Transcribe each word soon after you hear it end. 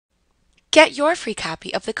Get your free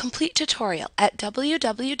copy of the complete tutorial at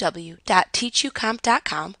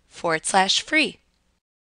www.teachucomp.com/free.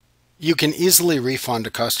 You can easily refund a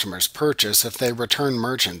customer's purchase if they return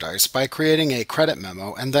merchandise by creating a credit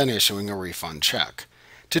memo and then issuing a refund check.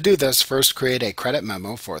 To do this, first create a credit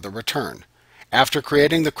memo for the return. After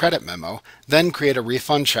creating the credit memo, then create a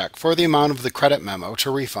refund check for the amount of the credit memo to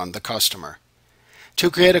refund the customer. To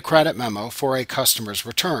create a credit memo for a customer's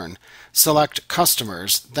return, select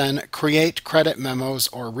Customers, then Create Credit Memos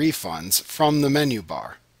or Refunds from the menu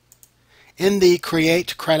bar. In the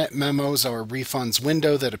Create Credit Memos or Refunds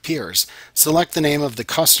window that appears, select the name of the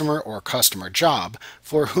customer or customer job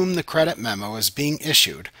for whom the credit memo is being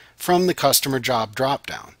issued from the Customer Job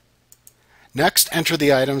dropdown. Next, enter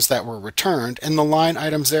the items that were returned in the Line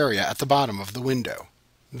Items area at the bottom of the window.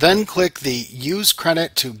 Then click the Use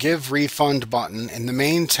Credit to Give Refund button in the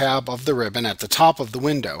main tab of the ribbon at the top of the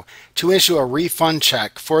window to issue a refund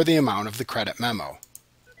check for the amount of the credit memo.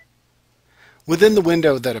 Within the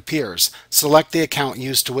window that appears, select the account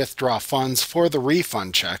used to withdraw funds for the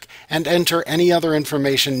refund check and enter any other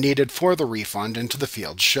information needed for the refund into the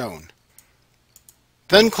fields shown.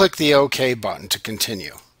 Then click the OK button to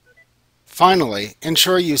continue. Finally,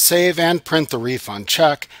 ensure you save and print the refund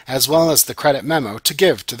check as well as the credit memo to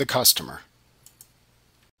give to the customer.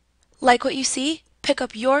 Like what you see? Pick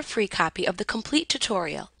up your free copy of the complete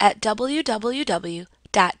tutorial at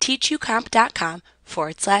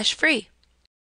www.teachucomp.com/free.